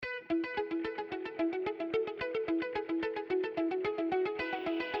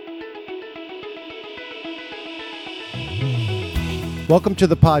Welcome to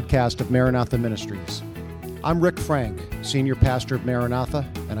the podcast of Maranatha Ministries. I'm Rick Frank, Senior Pastor of Maranatha,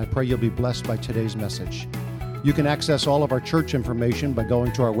 and I pray you'll be blessed by today's message. You can access all of our church information by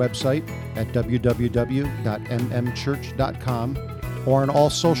going to our website at www.mmchurch.com or on all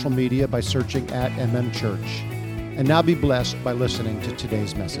social media by searching at mmchurch. And now be blessed by listening to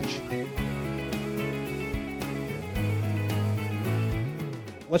today's message.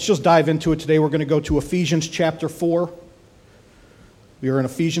 Let's just dive into it today. We're going to go to Ephesians chapter 4. We are in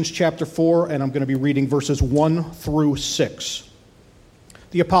Ephesians chapter 4, and I'm going to be reading verses 1 through 6.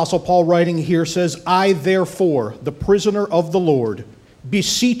 The Apostle Paul writing here says, I therefore, the prisoner of the Lord,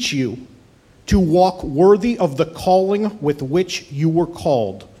 beseech you to walk worthy of the calling with which you were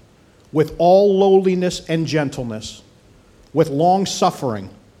called, with all lowliness and gentleness, with long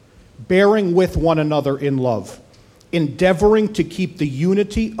suffering, bearing with one another in love, endeavoring to keep the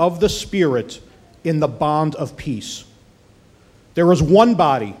unity of the Spirit in the bond of peace. There is one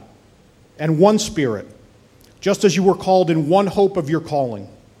body and one Spirit, just as you were called in one hope of your calling,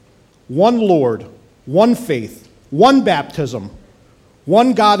 one Lord, one faith, one baptism,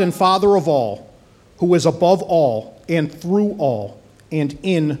 one God and Father of all, who is above all and through all and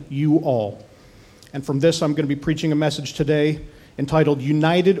in you all. And from this, I'm going to be preaching a message today entitled,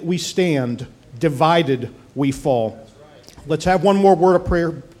 United We Stand, Divided We Fall. Let's have one more word of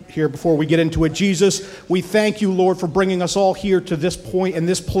prayer here before we get into it. Jesus, we thank you, Lord, for bringing us all here to this point and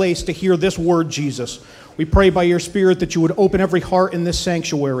this place to hear this word, Jesus. We pray by your Spirit that you would open every heart in this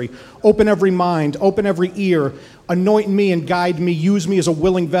sanctuary, open every mind, open every ear, anoint me and guide me, use me as a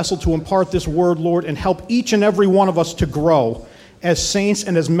willing vessel to impart this word, Lord, and help each and every one of us to grow as saints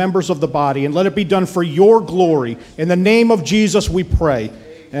and as members of the body, and let it be done for your glory. In the name of Jesus we pray.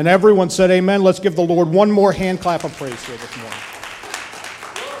 And everyone said amen. Let's give the Lord one more hand clap of praise here this morning.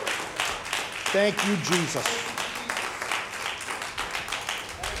 Thank you, Jesus.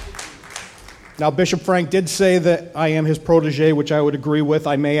 Now, Bishop Frank did say that I am his protege, which I would agree with.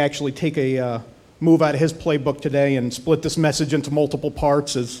 I may actually take a move out of his playbook today and split this message into multiple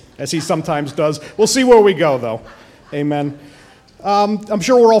parts, as he sometimes does. We'll see where we go, though. Amen. I'm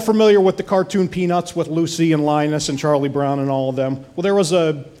sure we're all familiar with the cartoon Peanuts with Lucy and Linus and Charlie Brown and all of them. Well, there was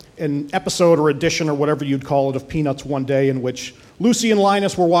an episode or edition or whatever you'd call it of Peanuts one day in which Lucy and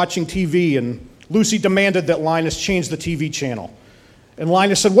Linus were watching TV, and Lucy demanded that Linus change the TV channel. And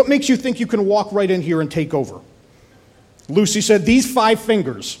Linus said, what makes you think you can walk right in here and take over? Lucy said, these 5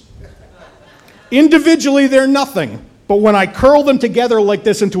 fingers. Individually, they're nothing, but when I curl them together like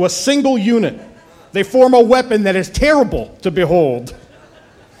this into a single unit, they form a weapon that is terrible to behold.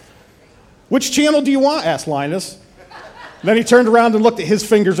 Which channel do you want? Asked Linus. Then he turned around and looked at his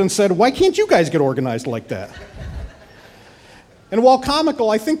fingers and said, why can't you guys get organized like that? And while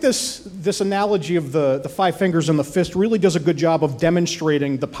comical, I think this analogy of the 5 fingers and the fist really does a good job of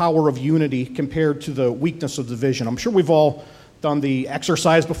demonstrating the power of unity compared to the weakness of division. I'm sure we've all done the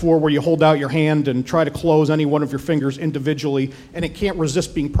exercise before where you hold out your hand and try to close any one of your fingers individually, and it can't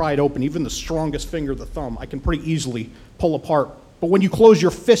resist being pried open. Even the strongest finger, the thumb, I can pretty easily pull apart. But when you close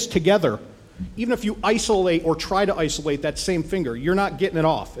your fist together, even if you isolate or try to isolate that same finger, you're not getting it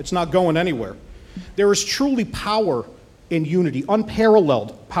off. It's not going anywhere. There is truly power in unity,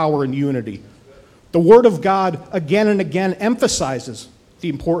 unparalleled power in unity. The Word of God again and again emphasizes the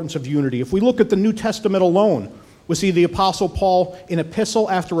importance of unity. If we look at the New Testament alone, we see the Apostle Paul in epistle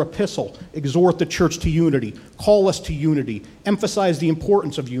after epistle exhort the church to unity, call us to unity, emphasize the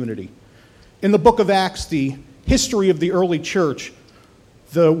importance of unity. In the book of Acts, the history of the early church,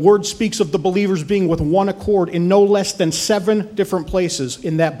 the word speaks of the believers being with one accord in no less than 7 different places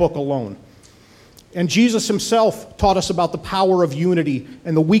in that book alone. And Jesus himself taught us about the power of unity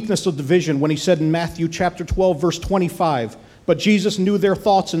and the weakness of division when he said in Matthew chapter 12, verse 25, but Jesus knew their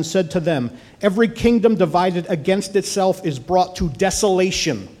thoughts and said to them, every kingdom divided against itself is brought to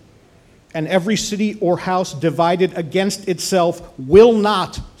desolation, and every city or house divided against itself will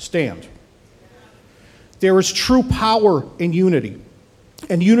not stand. There is true power in unity,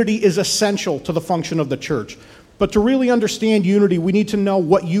 and unity is essential to the function of the church. But to really understand unity, we need to know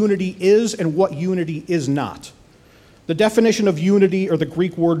what unity is and what unity is not. The definition of unity, or the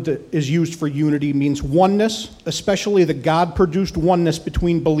Greek word that is used for unity, means oneness, especially the God-produced oneness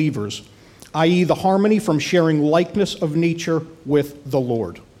between believers, i.e. the harmony from sharing likeness of nature with the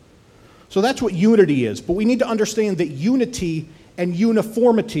Lord. So that's what unity is. But we need to understand that unity and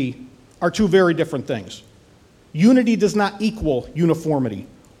uniformity are 2 very different things. Unity does not equal uniformity.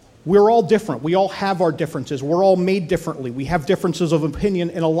 We're all different. We all have our differences. We're all made differently. We have differences of opinion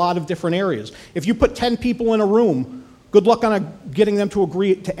in a lot of different areas. If you put 10 people in a room, good luck on getting them to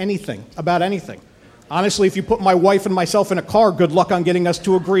agree to anything, about anything. Honestly, if you put my wife and myself in a car, good luck on getting us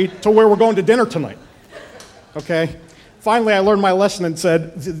to agree to where we're going to dinner tonight. Okay? Finally, I learned my lesson and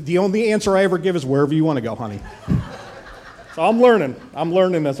said, the only answer I ever give is wherever you want to go, honey. So I'm learning. I'm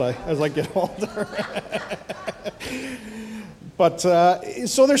learning as I get older. But,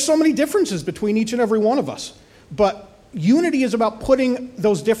 so there's so many differences between each and every one of us. But unity is about putting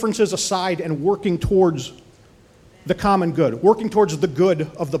those differences aside and working towards the common good, working towards the good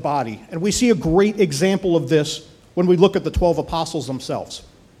of the body. And we see a great example of this when we look at the 12 apostles themselves.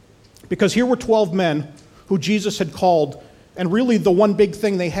 Because here were 12 men who Jesus had called, and really the one big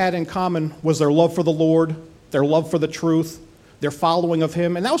thing they had in common was their love for the Lord, their love for the truth, their following of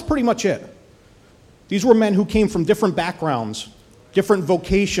him, and that was pretty much it. These were men who came from different backgrounds, different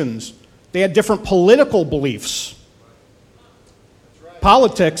vocations. They had different political beliefs.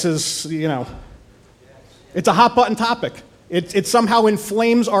 Politics is, it's a hot button topic. It somehow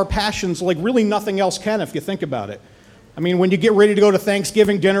inflames our passions like really nothing else can if you think about it. I mean, when you get ready to go to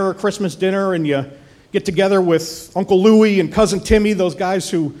Thanksgiving dinner or Christmas dinner and you get together with Uncle Louie and Cousin Timmy, those guys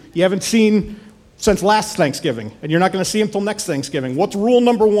who you haven't seen since last Thanksgiving, and you're not going to see them till next Thanksgiving. What's rule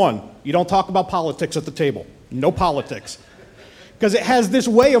number one? You don't talk about politics at the table. No politics. Because it has this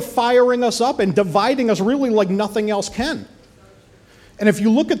way of firing us up and dividing us really like nothing else can. And if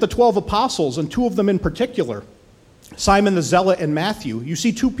you look at the 12 apostles, and two of them in particular, Simon the Zealot and Matthew, you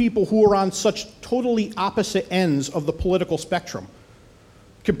see two people who are on such totally opposite ends of the political spectrum.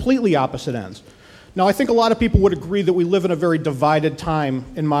 Completely opposite ends. Now, I think a lot of people would agree that we live in a very divided time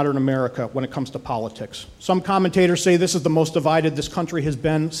in modern America when it comes to politics. Some commentators say this is the most divided this country has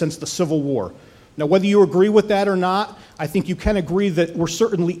been since the Civil War. Now, whether you agree with that or not, I think you can agree that we're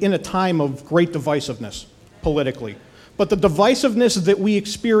certainly in a time of great divisiveness politically. But the divisiveness that we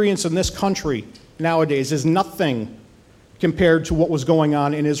experience in this country nowadays is nothing compared to what was going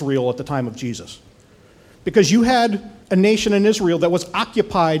on in Israel at the time of Jesus. Because you had a nation in Israel that was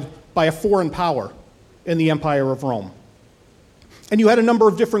occupied by a foreign power in the Empire of Rome. And you had a number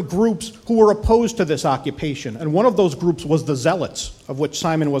of different groups who were opposed to this occupation. And one of those groups was the Zealots, of which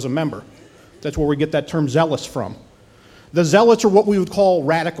Simon was a member. That's where we get that term zealous from. The Zealots are what we would call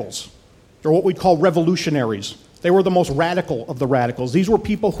radicals, or what we'd call revolutionaries. They were the most radical of the radicals. These were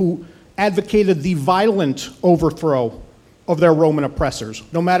people who advocated the violent overthrow of their Roman oppressors,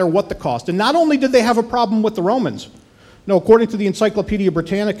 no matter what the cost. And not only did they have a problem with the Romans, no, according to the Encyclopedia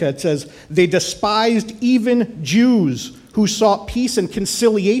Britannica, it says, they despised even Jews who sought peace and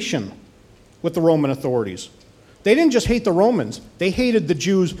conciliation with the Roman authorities. They didn't just hate the Romans, they hated the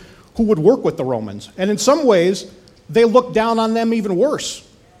Jews who would work with the Romans. And in some ways, they looked down on them even worse.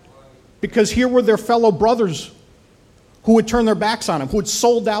 Because here were their fellow brothers who had turned their backs on him, who had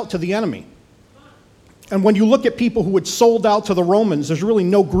sold out to the enemy. And when you look at people who had sold out to the Romans, there's really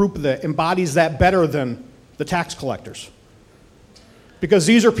no group that embodies that better than the tax collectors. Because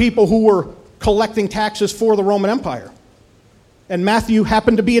these are people who were collecting taxes for the Roman Empire. And Matthew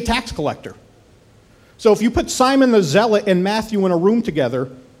happened to be a tax collector. So if you put Simon the Zealot and Matthew in a room together,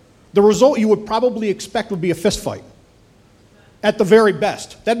 the result you would probably expect would be a fist fight. At the very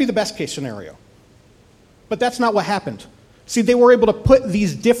best. That'd be the best case scenario. But that's not what happened. See, they were able to put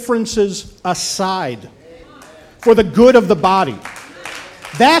these differences aside for the good of the body.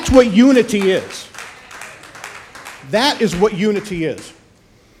 That's what unity is. That is what unity is.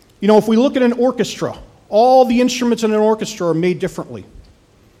 If we look at an orchestra, all the instruments in an orchestra are made differently.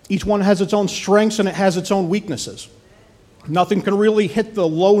 Each one has its own strengths and it has its own weaknesses. Nothing can really hit the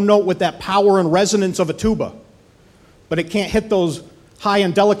low note with that power and resonance of a tuba, but it can't hit those high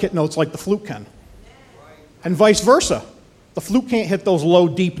and delicate notes like the flute can. And vice versa. The flute can't hit those low,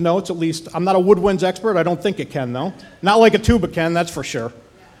 deep notes, at least. I'm not a woodwinds expert. I don't think it can, though. Not like a tuba can, that's for sure.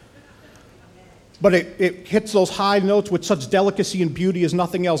 But it hits those high notes with such delicacy and beauty as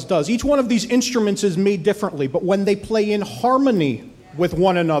nothing else does. Each one of these instruments is made differently, but when they play in harmony with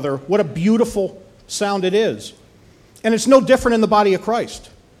one another, what a beautiful sound it is. And it's no different in the body of Christ,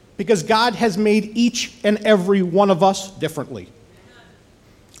 because God has made each and every one of us differently,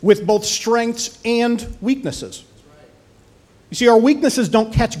 with both strengths and weaknesses. You see, our weaknesses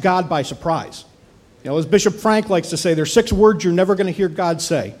don't catch God by surprise. As Bishop Frank likes to say, there's 6 words you're never going to hear God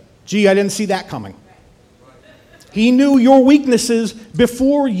say. Gee, I didn't see that coming. He knew your weaknesses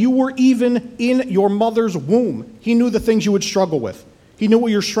before you were even in your mother's womb. He knew the things you would struggle with. He knew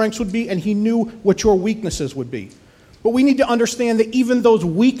what your strengths would be, and he knew what your weaknesses would be. But we need to understand that even those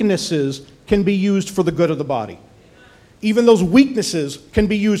weaknesses can be used for the good of the body. Even those weaknesses can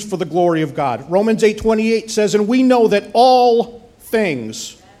be used for the glory of God. Romans 8:28 says, and we know that all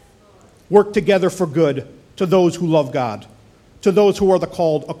things work together for good to those who love God, to those who are the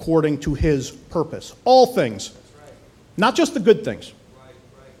called according to his purpose. All things, not just the good things.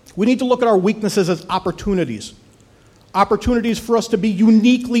 We need to look at our weaknesses as opportunities. Opportunities for us to be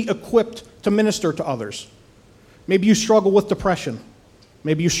uniquely equipped to minister to others. Maybe you struggle with depression.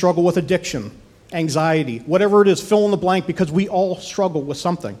 Maybe you struggle with addiction, anxiety, whatever it is, fill in the blank, because we all struggle with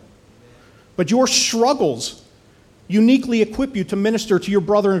something. But your struggles uniquely equip you to minister to your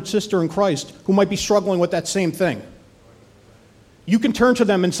brother and sister in Christ who might be struggling with that same thing. You can turn to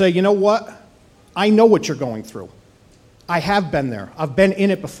them and say, you know what? I know what you're going through. I have been there. I've been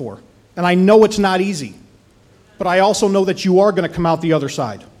in it before. And I know it's not easy. But I also know that you are going to come out the other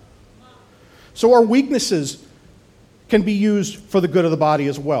side. So our weaknesses can be used for the good of the body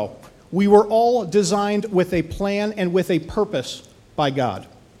as well. We were all designed with a plan and with a purpose by God.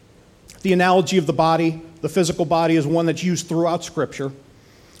 The analogy of the body, the physical body, is one that's used throughout Scripture.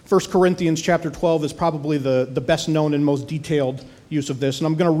 1 Corinthians chapter 12 is probably the best known and most detailed use of this. And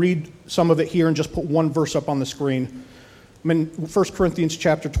I'm going to read some of it here and just put one verse up on the screen. In 1 Corinthians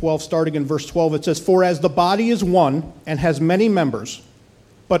chapter 12, starting in verse 12, it says, "For as the body is one and has many members,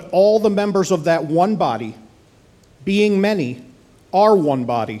 but all the members of that one body, being many, are one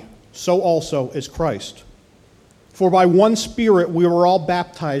body, so also is Christ. For by one Spirit we were all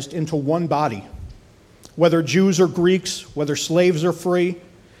baptized into one body, whether Jews or Greeks, whether slaves or free,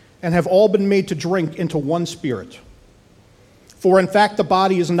 and have all been made to drink into one Spirit. For in fact the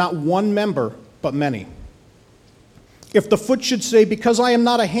body is not one member, but many. If the foot should say, because I am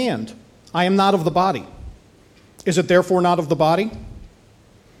not a hand, I am not of the body, is it therefore not of the body?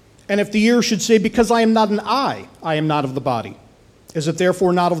 And if the ear should say, because I am not an eye, I am not of the body, is it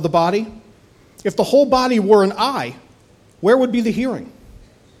therefore not of the body? If the whole body were an eye, where would be the hearing?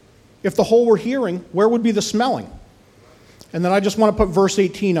 If the whole were hearing, where would be the smelling?" And then I just want to put verse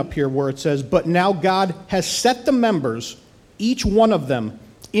 18 up here where it says, "But now God has set the members, each one of them,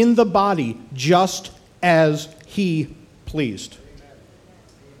 in the body just as he pleased."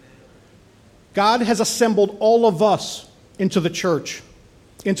 God has assembled all of us into the church,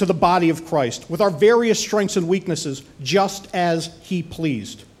 into the body of Christ, with our various strengths and weaknesses, just as he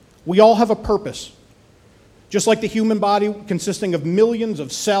pleased. We all have a purpose. Just like the human body consisting of millions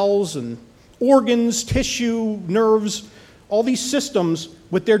of cells and organs, tissue, nerves, all these systems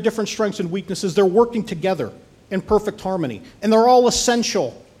with their different strengths and weaknesses, they're working together in perfect harmony. And they're all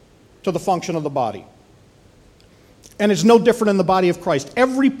essential to the function of the body. And it's no different in the body of Christ.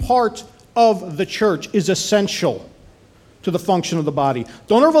 Every part of the church is essential to the function of the body.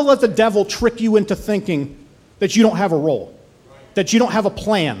 Don't ever let the devil trick you into thinking that you don't have a role, that you don't have a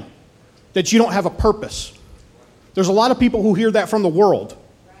plan, that you don't have a purpose. There's a lot of people who hear that from the world.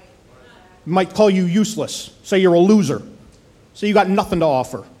 Might call you useless, say you're a loser, say you got nothing to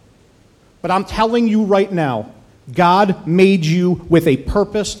offer. But I'm telling you right now, God made you with a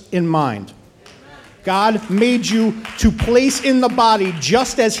purpose in mind. God made you to place in the body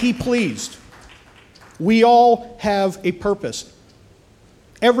just as he pleased. We all have a purpose.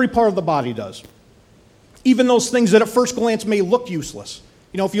 Every part of the body does. Even those things that at first glance may look useless.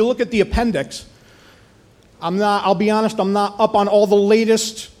 You know, if you look at the appendix, I'll be honest, I'm not up on all the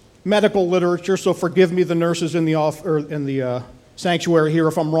latest medical literature, so forgive me the nurses in the sanctuary here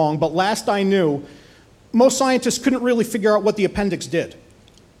if I'm wrong, but last I knew, most scientists couldn't really figure out what the appendix did.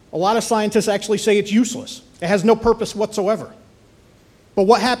 A lot of scientists actually say it's useless. It has no purpose whatsoever. But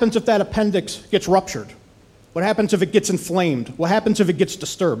what happens if that appendix gets ruptured? What happens if it gets inflamed? What happens if it gets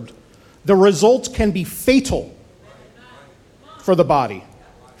disturbed? The results can be fatal for the body.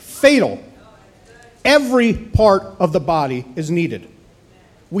 Fatal. Every part of the body is needed.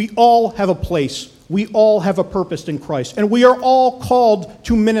 We all have a place. We all have a purpose in Christ. And we are all called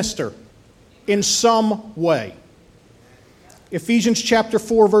to minister in some way. Ephesians chapter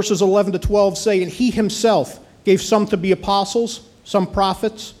 4, verses 11 to 12 say, "And he himself gave some to be apostles, some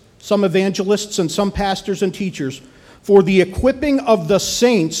prophets, some evangelists, and some pastors and teachers, for the equipping of the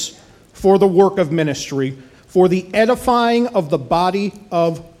saints for the work of ministry, for the edifying of the body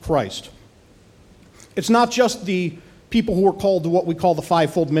of Christ." It's not just the people who are called to what we call the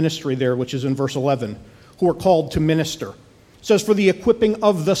fivefold ministry there, which is in verse 11, who are called to minister. It says, for the equipping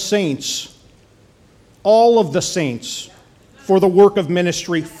of the saints, all of the saints, for the work of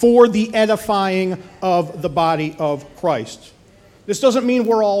ministry, for the edifying of the body of Christ. This doesn't mean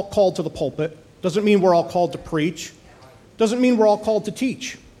we're all called to the pulpit. Doesn't mean we're all called to preach. Doesn't mean we're all called to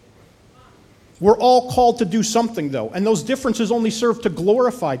teach. We're all called to do something, though, and those differences only serve to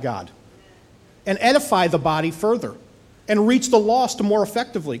glorify God and edify the body further and reach the lost more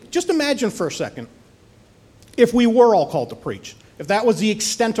effectively. Just imagine for a second if we were all called to preach, if that was the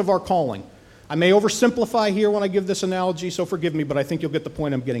extent of our calling. I may oversimplify here when I give this analogy, so forgive me, but I think you'll get the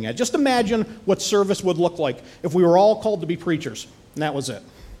point I'm getting at. Just imagine what service would look like if we were all called to be preachers, and that was it.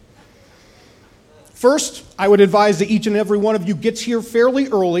 First, I would advise that each and every one of you gets here fairly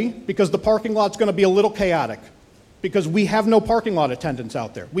early because the parking lot's going to be a little chaotic because we have no parking lot attendants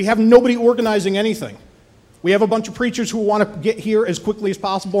out there. We have nobody organizing anything. We have a bunch of preachers who want to get here as quickly as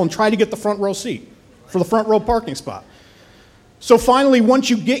possible and try to get the front row seat for the front row parking spot. So finally, once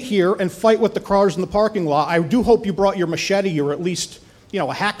you get here and fight with the cars in the parking lot, I do hope you brought your machete or at least, a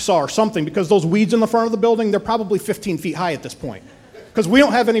hacksaw or something, because those weeds in the front of the building, they're probably 15 feet high at this point because we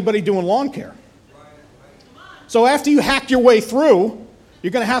don't have anybody doing lawn care. So after you hack your way through,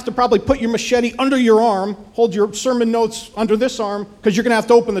 you're going to have to probably put your machete under your arm, hold your sermon notes under this arm, because you're going to have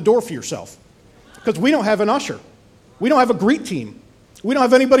to open the door for yourself. Because we don't have an usher. We don't have a greet team. We don't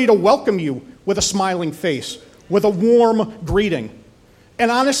have anybody to welcome you with a smiling face, with a warm greeting.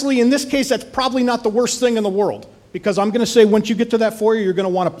 And honestly, in this case, that's probably not the worst thing in the world. Because I'm going to say once you get to that foyer, you're going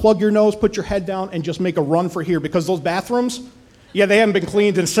to want to plug your nose, put your head down, and just make a run for here. Because those bathrooms, they haven't been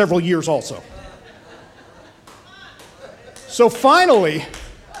cleaned in several years also. So finally,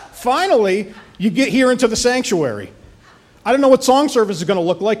 you get here into the sanctuary. I don't know what song service is going to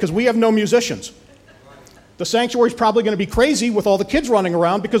look like because we have no musicians. The sanctuary is probably going to be crazy with all the kids running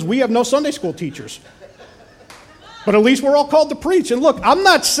around because we have no Sunday school teachers. But at least we're all called to preach. And look, I'm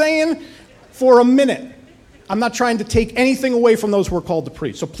not saying for a minute, I'm not trying to take anything away from those who are called to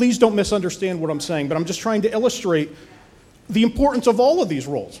preach. So please don't misunderstand what I'm saying, but I'm just trying to illustrate the importance of all of these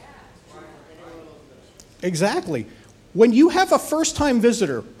roles. Exactly. When you have a first-time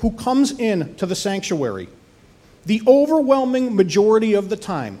visitor who comes in to the sanctuary, the overwhelming majority of the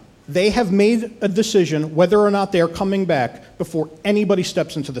time, they have made a decision whether or not they are coming back before anybody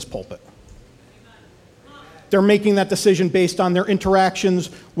steps into this pulpit. They're making that decision based on their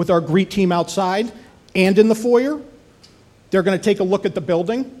interactions with our greet team outside and in the foyer. They're going to take a look at the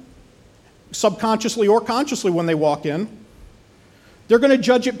building, subconsciously or consciously when they walk in. They're going to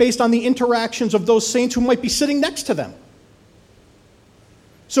judge it based on the interactions of those saints who might be sitting next to them.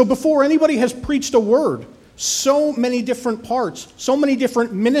 So before anybody has preached a word, so many different parts, so many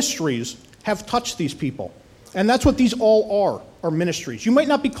different ministries have touched these people. And that's what these all are ministries. You might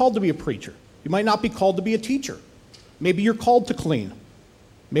not be called to be a preacher. You might not be called to be a teacher. Maybe you're called to clean.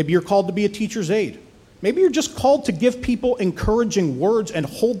 Maybe you're called to be a teacher's aide. Maybe you're just called to give people encouraging words and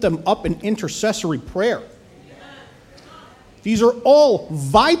hold them up in intercessory prayer. These are all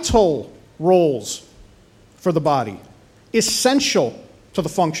vital roles for the body, essential to the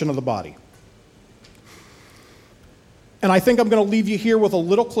function of the body. And I think I'm going to leave you here with a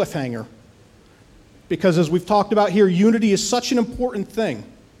little cliffhanger, because as we've talked about here, unity is such an important thing.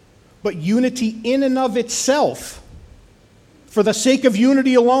 But unity in and of itself, for the sake of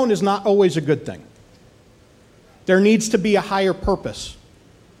unity alone, is not always a good thing. There needs to be a higher purpose.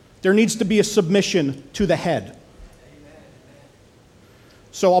 There needs to be a submission to the head.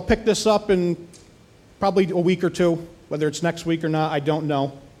 So I'll pick this up in probably a week or two. Whether it's next week or not, I don't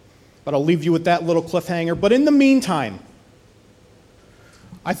know. But I'll leave you with that little cliffhanger. But in the meantime,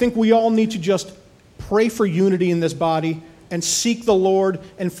 I think we all need to just pray for unity in this body and seek the Lord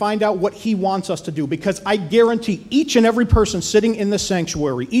and find out what He wants us to do. Because I guarantee each and every person sitting in this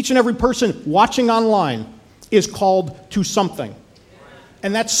sanctuary, each and every person watching online is called to something.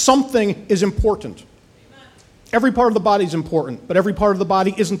 And that something is important. Every part of the body is important, but every part of the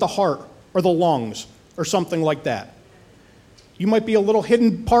body isn't the heart or the lungs or something like that. You might be a little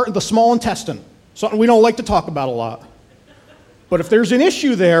hidden part of the small intestine, something we don't like to talk about a lot. But if there's an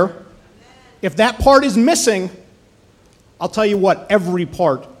issue there, if that part is missing, I'll tell you what, every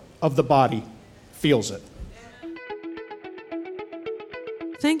part of the body feels it.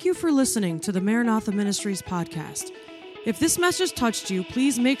 Thank you for listening to the Maranatha Ministries podcast. If this message touched you,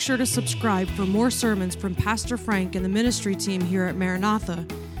 please make sure to subscribe for more sermons from Pastor Frank and the ministry team here at Maranatha,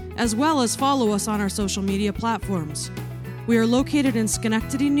 as well as follow us on our social media platforms. We are located in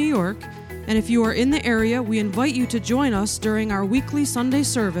Schenectady, New York, and if you are in the area, we invite you to join us during our weekly Sunday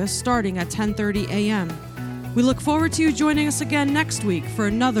service starting at 10:30 a.m. We look forward to you joining us again next week for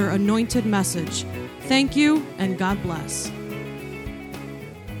another anointed message. Thank you, and God bless.